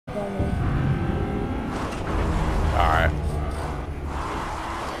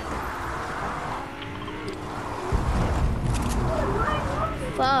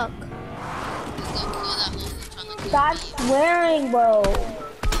Stop swearing, bro.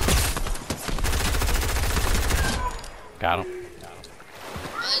 Got him.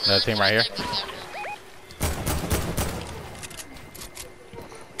 Another team right here.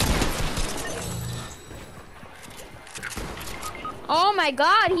 Oh my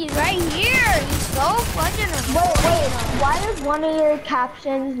god, he's right here. He's so fucking annoying. Wait, why is one of your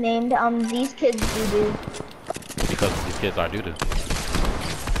captions named these kids doo-doo? Because these kids are doo-doo.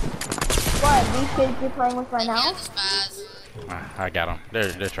 What, these kids you're playing with right now? I got them.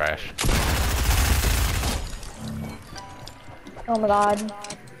 They're trash. Oh my god.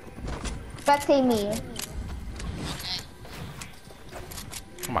 Spectate me.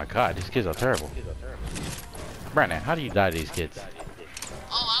 Oh my god, these kids are terrible. Brandon, how do you die to these kids?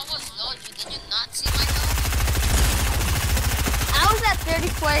 Oh, I was low. Did you not see my health? I was at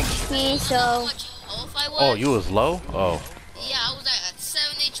 34 HP, so. How much health I was? Oh, you was low? Oh. Yeah, I was at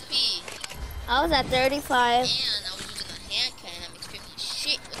 7 HP. I was at 35. And I was using a hand cannon. I'm experiencing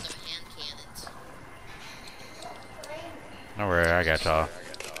shit with the hand cannons. Don't worry, I got y'all. I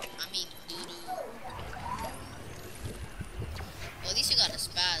mean, doo-doo. Well, at least you got a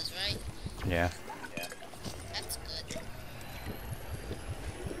spaz, right? Yeah. That's good.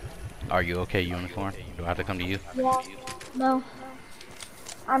 Are you okay, Unicorn? Do I have to come to you? Yeah. No.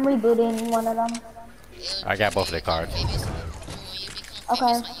 I'm rebooting one of them. I got both of their cards.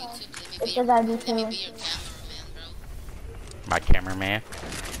 Okay. It says I do too. My cameraman?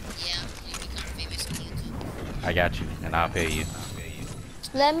 Yeah, you become famous on YouTube. I got you, and I'll pay you.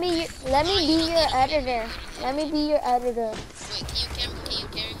 Let me be your editor. Let me be your editor. Wait, can you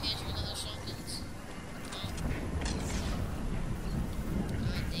carry hands with other shotguns?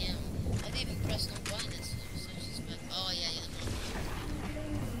 God damn. I didn't even press no button. It's so suspect. Oh, yeah, yeah.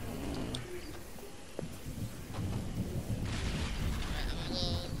 Alright, I'm gonna go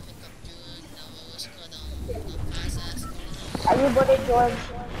hook up June. No, what's it called? Fast ass. I rebooted George.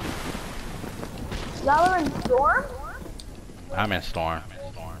 Y'all are in Storm? I'm in Storm.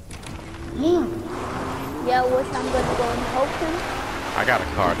 Damn. Yeah, which I'm gonna go and help him. I got a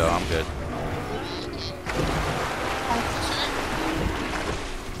car though, I'm good.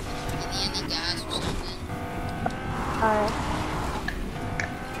 Any gas or something? Alright.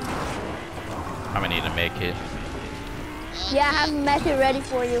 I'm gonna need a med kit. Yeah, I have a method ready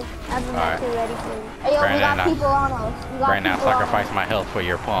for you. I have a Alright. method ready for you. Hey, yo, we Brandon, got people on us. We got Right now, people on sacrifice us. my health for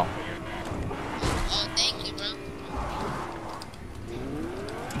your pump. Oh, thank you, bro.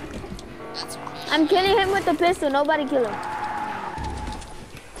 That's appreciated. I'm killing him with the pistol. Nobody kill him.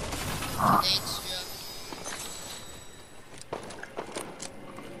 Thanks, bro.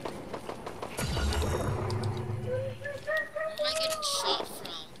 Where am I getting shot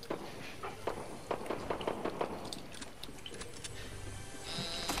from?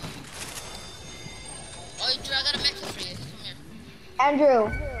 Oh, Drew, I got a message for you. Come here.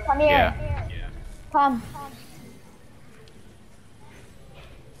 Andrew, come here. Yeah. Come.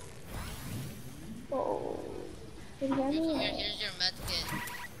 Oh. Can you hear Come me? here. Here's your med kit.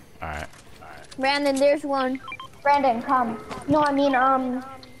 Alright. Brandon, there's one. Brandon, come. No, I mean,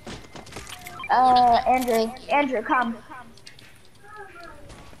 Andrew. Andrew, come.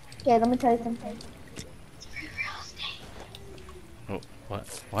 Okay, let me tell you something. Oh, what?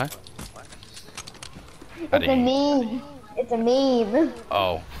 What? It's a meme. It's a meme.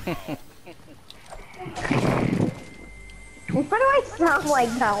 Oh. Why do I sound like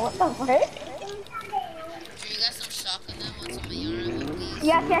that? What the frick? Drew, you got some shotgun ammo on some of your ammo, please?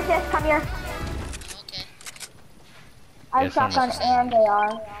 Yes, come here. Okay. I have Yes, I'm shotgun listening. and AR.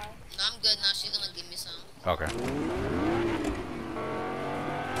 No, I'm good now. She's gonna give me some. Okay.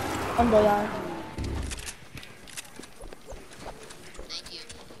 And AR. Thank you.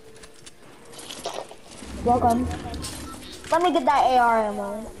 Welcome. Let me get that AR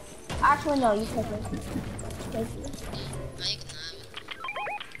ammo. Actually, no, you take it. Thank you. Now you can have it.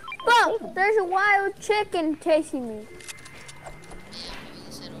 Bro, there's a wild chicken chasing me. Yeah, you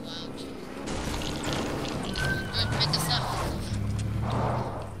said a wild chicken. Drew, pick us up.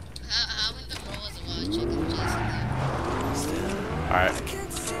 How in the world is a wild chicken chasing you? Alright.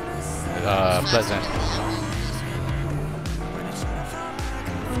 Pleasant.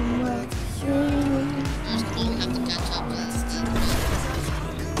 There's cool, we have to catch up with this thing.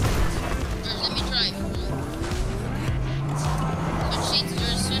 Let me drive. Switch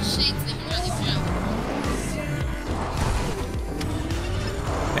seats, switch seats, let me drive.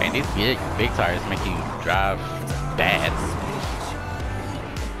 Dang, these big tires make you drive bad.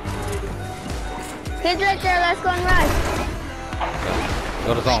 Kids right there, let's go and ride.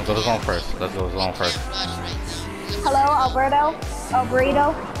 Go to zone first. Let's go to zone first. Can't rush right now. Hello, Alberto.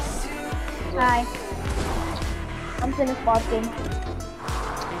 Alberto. Hi. I'm finished watching.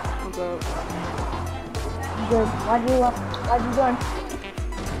 What's up? Good. Why'd you join?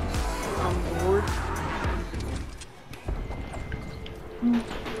 I'm bored.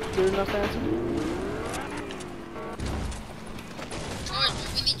 Good enough answer? George, we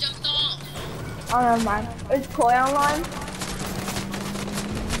really jumped off. Oh, never mind. Is Koi online?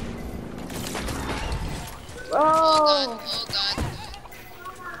 Oh Oh. god.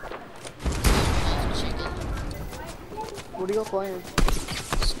 Chicken. What are you playing?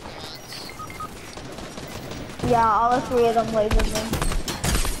 Squads. Yeah, all the three of them lasered me.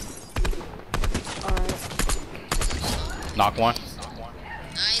 Alright. Knock one.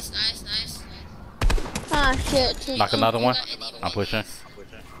 Nice. Ah, shit. Knock another one. I'm pushing.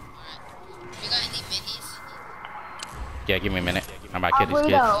 You got any minis? Yeah, give me a minute. I'm about to kill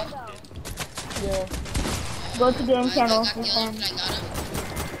these Burrito. kids. Yeah. Go to game channel. I got the other, I got him.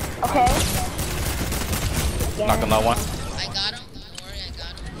 Okay. Knock another one. I got him. Don't worry, I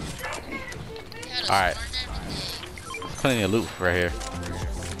got him. He had a Alright. sword and everything. Plenty of loot right here.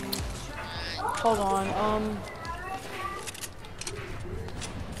 Hold on.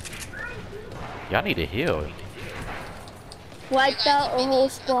 Y'all need to heal. Wiped out a whole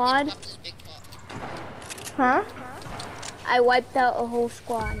squad. Pop this big pop. Huh? I wiped out a whole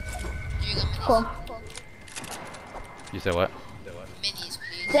squad. Here you go, minis. Cool. You said what? Minis,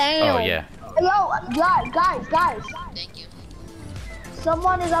 please. Damn. Oh yeah. Yo, guys. Thank you.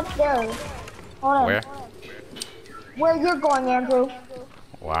 Someone is upstairs. Hold on. Where? Where you're going, Andrew?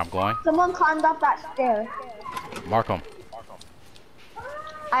 Where I'm going? Someone climbed up that stair. Mark them.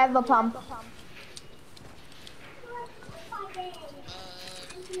 I have a pump.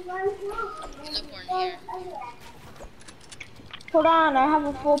 Unicorn here. Hold on, I have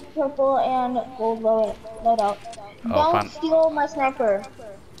a full purple and gold loadout. Oh, Don't fine. steal my sniper.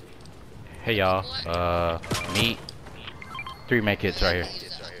 Hey y'all. Meat. 3 med kits right here.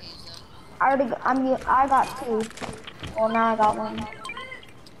 I got 2. Well, now I got 1. Anyone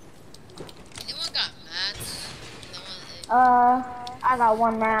got mats? No one. I got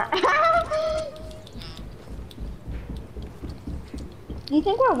 1 mat. Do you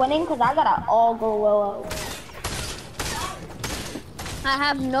think we're winning? Cause I got an all gorilla. I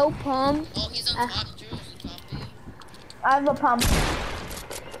have no pump. Oh, he's on top. Drew's on top of you. I have a pump.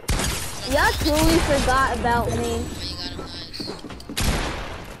 Y'all truly forgot about me. Oh, you got him nice.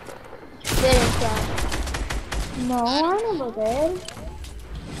 Didn't try. No, I never did.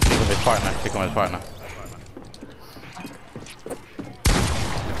 Pick him his partner. Pick him his partner.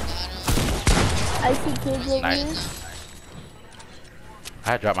 I see kids with me. Nice. I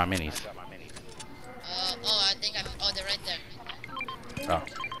had dropped my minis. Oh, I think oh, they're right there. Oh.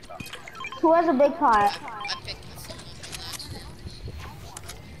 Who has a big pot? I picked someone from last.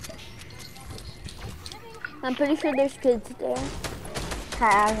 I'm pretty sure there's kids there.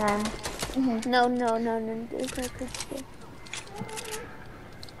 Karen. No, there's no kids there.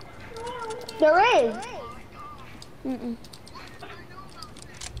 There is. Mm-mm.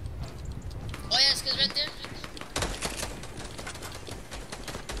 Oh, yeah, it's 'cause right there.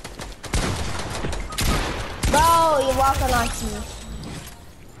 Bro, you're walking on me.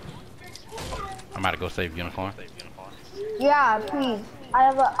 I'm about to go save Unicorn. Yeah, please. I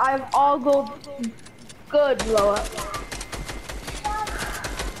have all good blow up.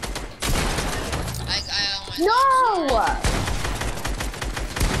 No!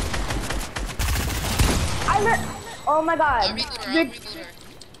 Oh my god. I'll reboot her.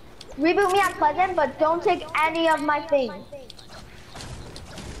 Reboot me at Pleasant, but don't take any of my things.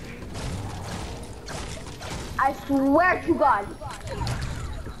 I swear to God.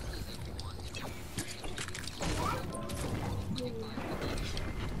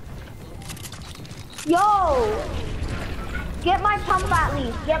 Yo! Get my pump at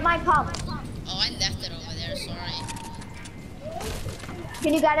least. Get my pump. Oh, I left it over there. Sorry.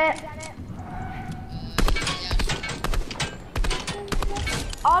 Can you get it? Yeah.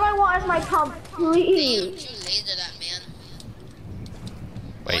 All I want is my pump, Damn, please. you lasered that, man.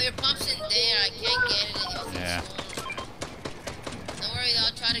 Oh, Wait. your pump's in there. I can't get it. Yeah. Don't worry,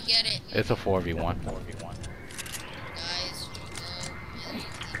 I'll try to get it. It's a 4v1. Guys,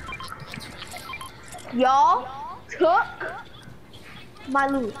 Y'all took my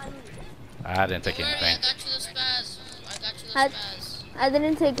loot. I didn't take don't worry, I anything. got you the spaz. I got you the I- spaz. I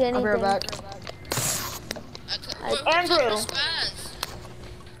didn't take anything. I'll be right back. Andrew. Who took the spaz?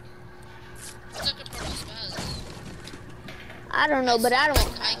 Who took the purple spaz? I don't know, but I don't.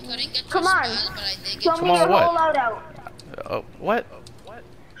 I couldn't get Come your on. spaz, but I did get Show Come me on, your what? whole loadout. What?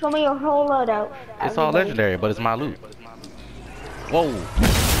 Show me your whole loadout. It's all legendary, but it's my loot. Whoa.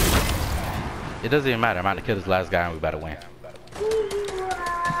 It doesn't even matter. I'm about to kill this last guy and we about to win.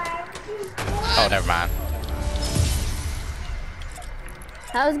 Oh, never mind.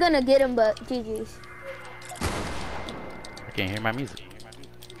 I was gonna get him, but GG's. I can't hear my music.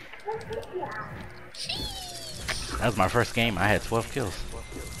 That was my first game. I had 12 kills.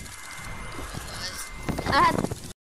 I had